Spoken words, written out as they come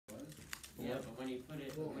when you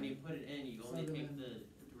put it in, you only take the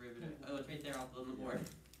derivative. Oh, it's right there on the board.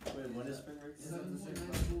 Wait, what is spring rate?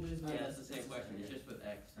 Yeah, that's the same question. It's just with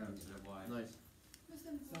X instead of Y. Nice.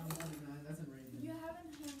 Listen, 749, that's in radians. you haven't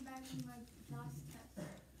hand back in my last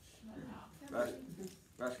test.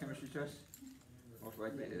 Last chemistry test? Most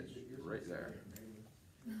likely it's right there.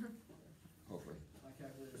 Hopefully. My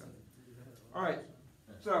calculator said it. All right.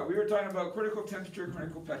 So we were talking about critical temperature,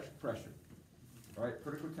 critical pressure. All right,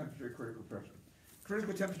 critical temperature, critical pressure.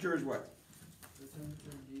 Critical temperature is what? The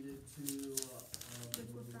temperature needed to,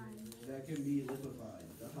 Liquefy. That can be liquefied.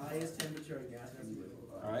 The highest temperature a gas can be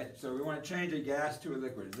liquefied. All right, so we want to change a gas to a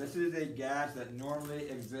liquid. This is a gas that normally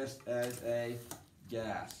exists as a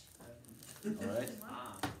gas. All right?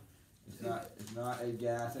 Ah. It's not a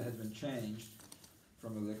gas that has been changed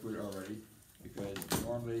from a liquid already, because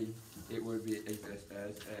normally it would exist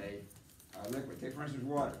as a liquid. Take for instance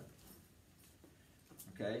water.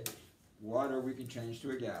 Okay, water we can change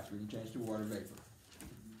to a gas. We can change to water vapor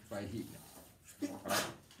by heat. All right?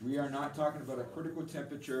 We are not talking about a critical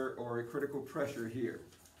temperature or a critical pressure here.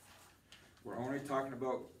 We're only talking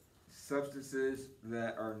about substances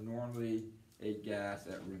that are normally a gas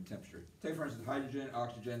at room temperature. Take for instance hydrogen,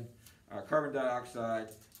 oxygen, carbon dioxide,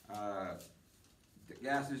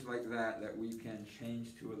 gases like that we can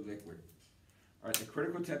change to a liquid. All right, the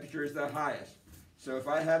critical temperature is the highest. So if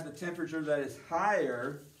I have the temperature that is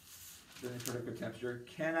higher than the critical temperature,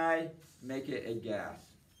 can I make it a gas?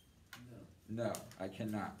 no. No, I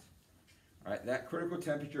cannot. All right, that critical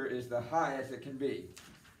temperature is the highest it can be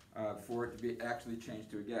for it to be actually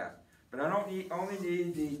changed to a gas. But I don't only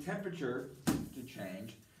need the temperature to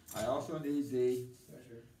change, I also need the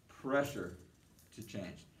pressure to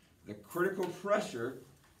change. The critical pressure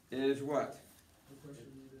is what? The pressure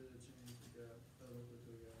needed to change the liquid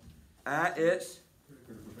to a gas.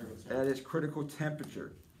 At its critical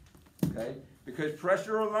temperature. Okay? Because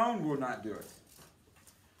pressure alone will not do it.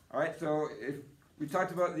 Alright, so if we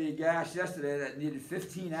talked about the gas yesterday that needed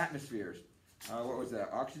 15 atmospheres. What was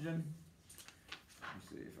that? Oxygen? Let me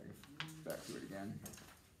see if I can back to it again.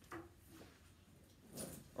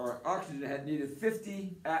 Or oxygen had needed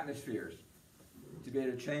 50 atmospheres to be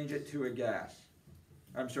able to change it to a gas.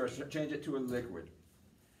 I'm sorry, change it to a liquid.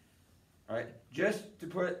 Alright, just to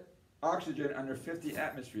put oxygen under 50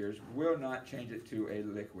 atmospheres will not change it to a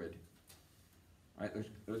liquid. Alright,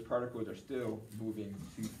 those particles are still moving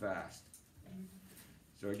too fast.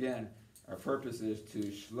 So again, our purpose is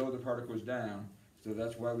to slow the particles down, so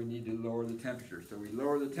that's why we need to lower the temperature. So we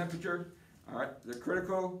lower the temperature. Alright, the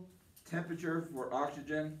critical temperature for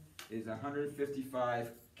oxygen is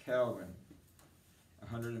 155 Kelvin.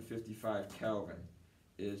 155 Kelvin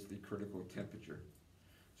is the critical temperature.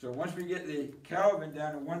 So once we get the Kelvin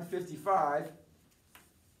down to 155,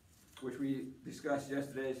 which we discussed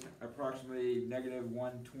yesterday is approximately negative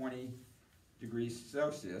 120 degrees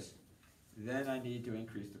Celsius, then I need to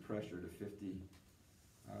increase the pressure to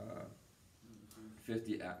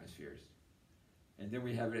 50 atmospheres. And then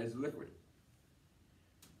we have it as a liquid.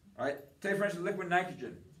 Alright, take for instance liquid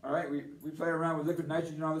nitrogen. Alright, we play around with liquid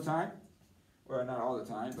nitrogen all the time. Well, not all the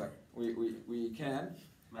time, but we can.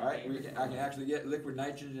 Alright, I can actually get liquid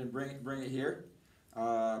nitrogen and bring it here.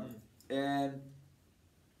 And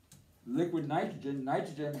liquid nitrogen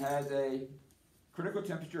has a critical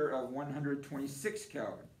temperature of 126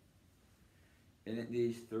 Kelvin. And it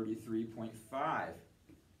needs 33.5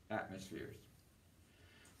 atmospheres.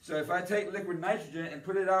 So if I take liquid nitrogen and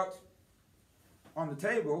put it out on the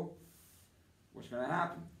table, what's going to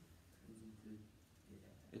happen?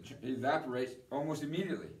 It evaporates almost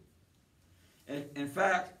immediately. And in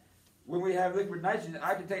fact, when we have liquid nitrogen,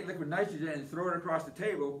 I can take liquid nitrogen and throw it across the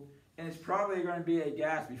table, and it's probably going to be a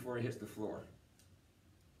gas before it hits the floor,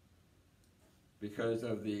 because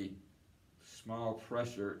of the small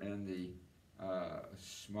pressure and the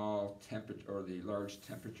small temperature, or the large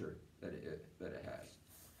temperature that it has.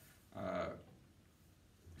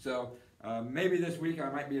 So maybe this week I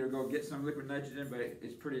might be able to go get some liquid nitrogen, but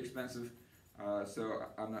it's pretty expensive. So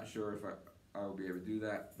I'm not sure if I will be able to do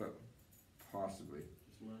that, but possibly.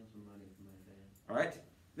 Just loan some money from my dad. All right.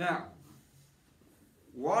 Now,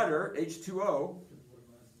 water, H2O, all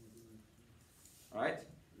right,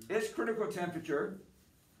 its critical temperature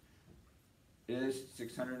is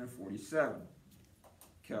 647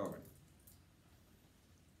 Kelvin.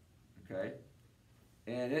 Okay,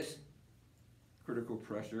 and its critical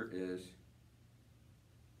pressure is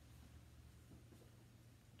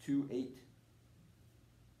 28.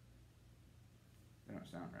 That don't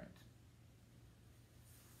sound right.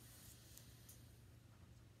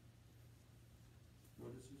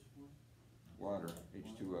 What is this for? Water,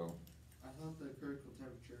 H2O. I thought the critical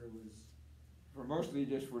temperature was or mostly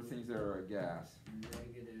just for things that are a gas. -0.01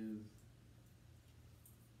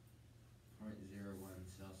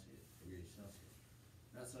 degrees Celsius.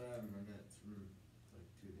 That's what I have in my notes from like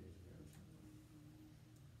 2 days ago or something.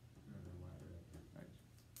 I don't know why I read that.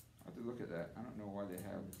 I'll have to look at that. I don't know why they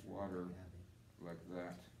have water like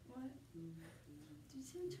that. What? Did you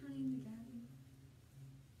say I'm turning into Gabby?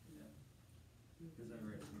 Because I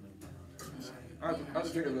wrote something down there. I'll have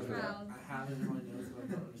to take a look at that. I have it in my notes, but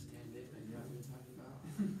I don't understand it. I know what you're talking about.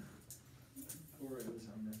 Or it was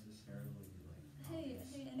unnecessarily like. Hey,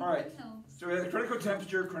 All right. anything else? So we have the critical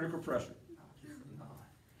temperature, critical pressure.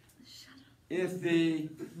 Shut up. If the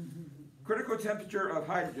critical temperature of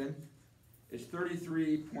hydrogen is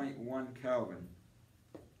 33.1 Kelvin,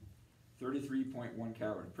 33.1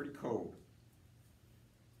 Kelvin, pretty cold.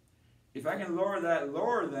 If I can lower that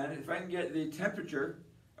lower then, if I can get the temperature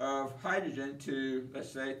of hydrogen to,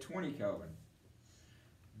 let's say, 20 Kelvin,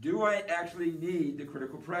 do I actually need the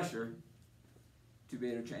critical pressure to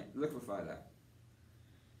be able to liquefy that?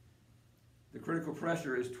 The critical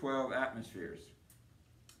pressure is 12 atmospheres.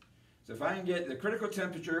 So if I can get the critical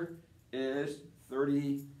temperature is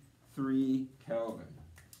 33 Kelvin.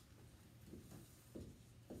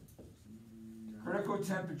 Critical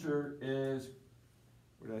temperature is,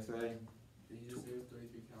 what did I say? Did you just say it was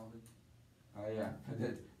 33 Kelvin? Oh yeah,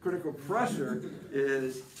 the critical pressure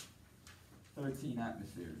is 13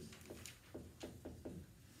 atmospheres.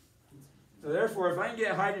 So therefore, if I can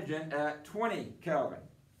get hydrogen at 20 Kelvin,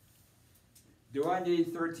 do I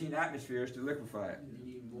need 13 atmospheres to liquefy it? You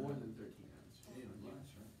need more than 13 atmospheres. You need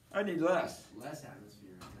less, right? I need less. Less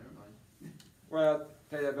atmosphere, never mind. Well,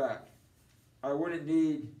 take that back. I wouldn't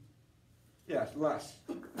need, yes, less.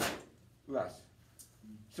 Less.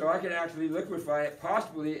 So I could actually liquefy it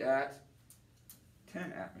possibly at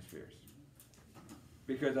 10 atmospheres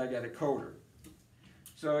because I get it colder.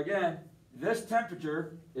 So again, this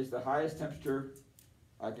temperature is the highest temperature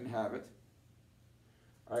I can have it.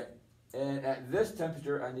 All right, and at this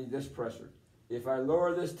temperature I need this pressure. If I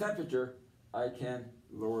lower this temperature, I can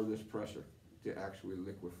lower this pressure to actually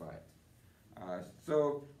liquefy it.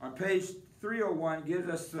 So on page 301 gives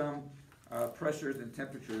us some pressures and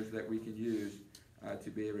temperatures that we can use to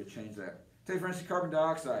be able to change that. Take for instance carbon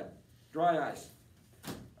dioxide, dry ice.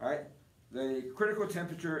 All right, the critical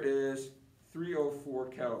temperature is 304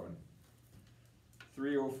 Kelvin.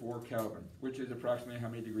 304 Kelvin, which is approximately how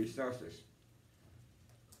many degrees Celsius?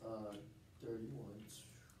 31.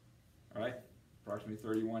 All right, approximately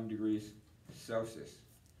 31 degrees Celsius.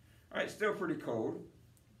 All right, still pretty cold,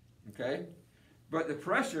 okay? But the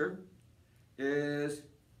pressure is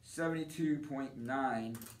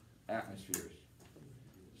 72.9 atmospheres.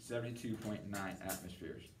 72.9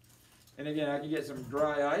 atmospheres. And again, I can get some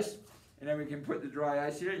dry ice, and then we can put the dry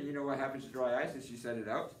ice here. You know what happens to dry ice as you set it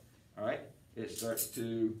out, all right? It starts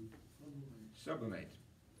to sublimate,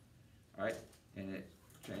 all right? And it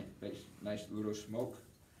makes nice little smoke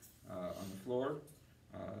on the floor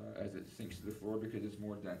as it sinks to the floor because it's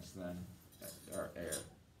more dense than our air.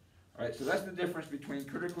 All right, so that's the difference between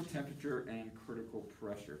critical temperature and critical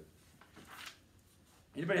pressure.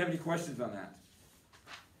 Anybody have any questions on that?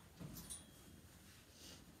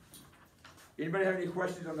 Anybody have any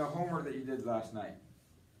questions on the homework that you did last night?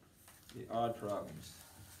 The odd problems.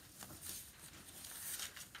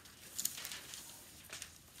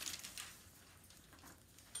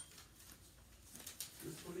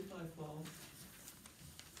 Is 25 false?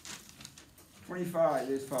 25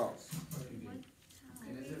 is false.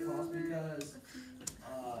 And is it false because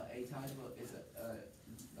a type of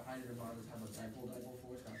the hydrogen bonds have a dipole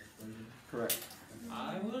force, not explosion? Correct.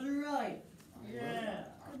 I was right. Yeah.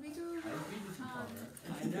 Could we go I read this in color.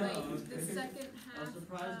 I know. like the second half I'm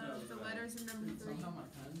surprised I was of the right. letters in number 3? Somehow my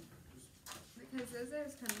pen. Because those are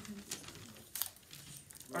kind of confusing.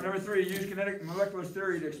 Number 3, use kinetic molecular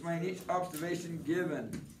theory to explain each observation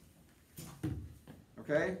given.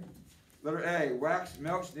 Okay? Letter A, wax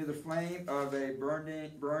melts near the flame of a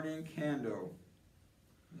burning candle.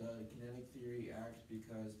 The kinetic theory acts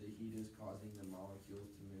because the heat is causing the molecules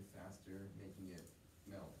to move faster, making it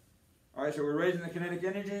melt. Alright, so we're raising the kinetic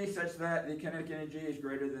energy such that the kinetic energy is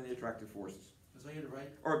greater than the attractive forces. Was I get it right?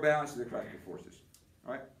 Or balances the attractive forces.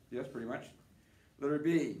 Alright, yes, pretty much. Letter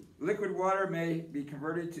B, liquid water may be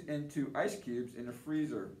converted into ice cubes in a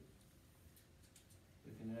freezer.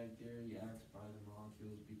 The kinetic theory acts by the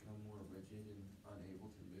molecules become more rigid and unable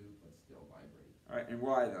to move but still vibrate. Alright, and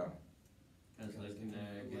why though? Because the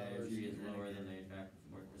kinetic energy is lower than the attractive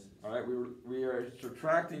forces. Alright, we are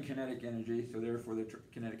subtracting kinetic energy, so therefore the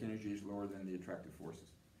kinetic energy is lower than the attractive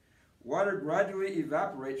forces. Water gradually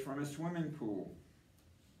evaporates from a swimming pool.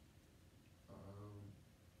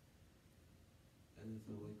 since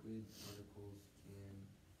the liquid particles can,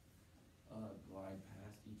 glide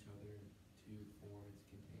past each other to form its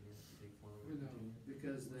container, to take form of its No, container?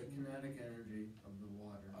 because the kinetic energy of the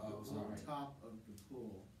water Oh, on sorry. top of the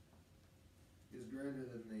pool is greater than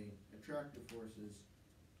the attractive forces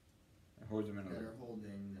It holds them in a that liquid. are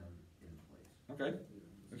holding them in place. Okay,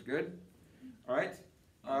 that's good. All right,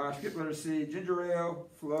 skip letter C, ginger ale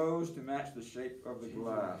flows to match the shape of the Ginger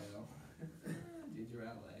glass. ale. Ginger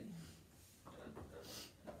ale.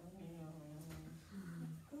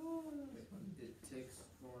 It takes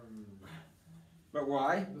form. But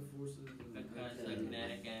why? The forces of Because the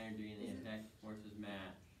kinetic energy and the attractive forces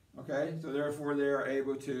match Okay, so therefore they are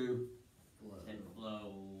able to, and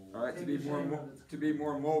flow. all right, to be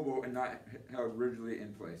more mobile and not held rigidly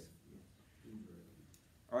in place.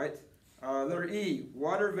 All right, letter E,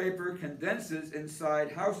 water vapor condenses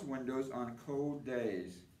inside house windows on cold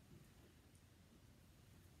days.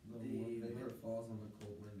 The The vapor wind- falls on the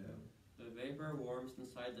cold window. The vapor warms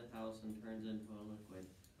inside the house and turns into a liquid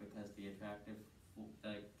because the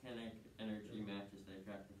kinetic energy matches the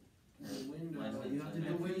attractive. The window, Lessons you have to and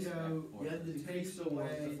do matches window- attractive you have forces. to takes decrease the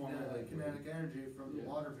warmth away to form a the liquid. kinetic energy from the Yeah.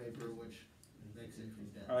 water vapor, which makes it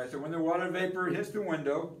condense. All right, so when the water vapor hits the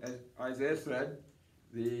window, as Isaiah said,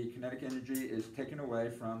 the kinetic energy is taken away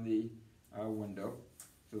from the window.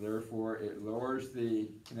 So therefore, it lowers the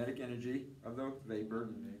kinetic energy of the vapor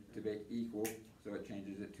to be equal, so it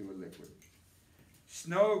changes it to a liquid.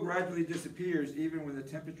 Snow gradually disappears even when the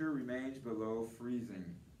temperature remains below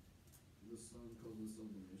freezing. The sun causes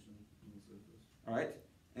sublimation on the surface. All right,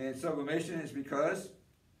 and sublimation is because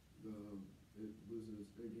It gains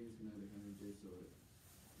kinetic energy, so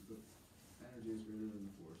the energy is greater than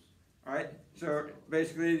the force. all right, so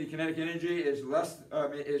basically the kinetic energy is is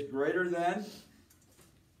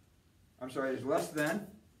less than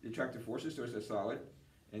the attractive forces, so it's a solid.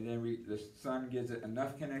 And then the sun gives it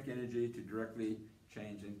enough kinetic energy to directly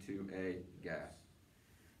change into a gas.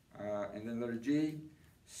 And then letter G,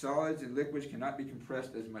 solids and liquids cannot be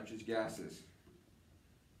compressed as much as gases.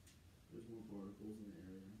 There's more particles in the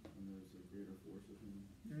area, and there's a greater force within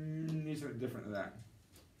them. Needs something different than that.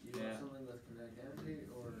 You Yeah. want something with kinetic energy,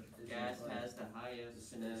 or? is it Gas like- has the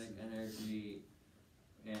highest kinetic energy,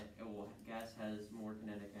 gas has more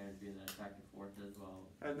kinetic energy than attractive force as well.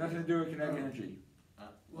 Has nothing to do with kinetic energy.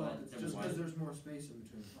 Well, but it's then just why- because there's more space in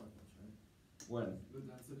between particles, right? When? The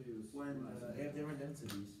density is. When, they have different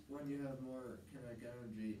densities. When you have more kinetic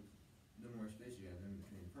energy, the more space you have in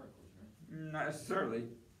between particles, right? Not necessarily.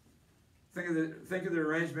 Think of the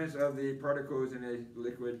arrangements of the particles in a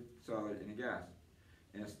liquid, solid, and a gas.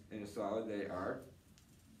 In a solid, they are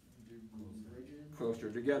Rigid. closer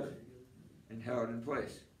together and held in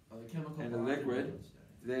place. Oh, the chemical And the bonds are liquid, different.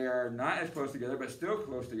 They are not as close together, but still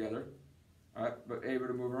close together, but able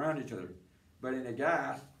to move around each other. But in a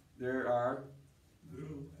gas, there are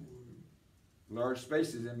large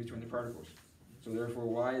spaces in between the particles. So therefore,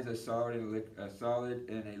 why is a solid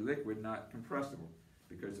and a liquid not compressible?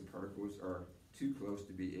 Because the particles are too close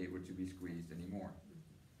to be able to be squeezed anymore.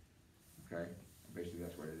 Okay, basically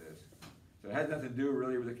that's what it is. So it has nothing to do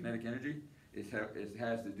really with the kinetic energy. It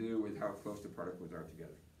has to do with how close the particles are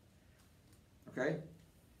together. Okay?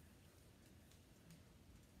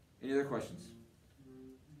 Any other questions?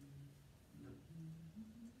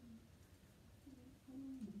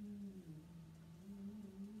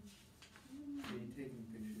 Are you taking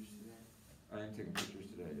pictures today? I am taking pictures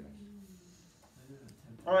today, yes.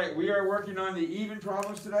 All right, we are working on the even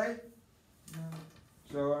problems today.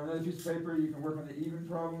 So on another piece of paper, you can work on the even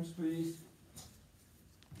problems, please.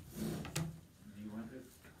 Do you want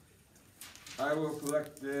it? I will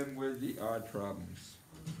collect them with the odd problems.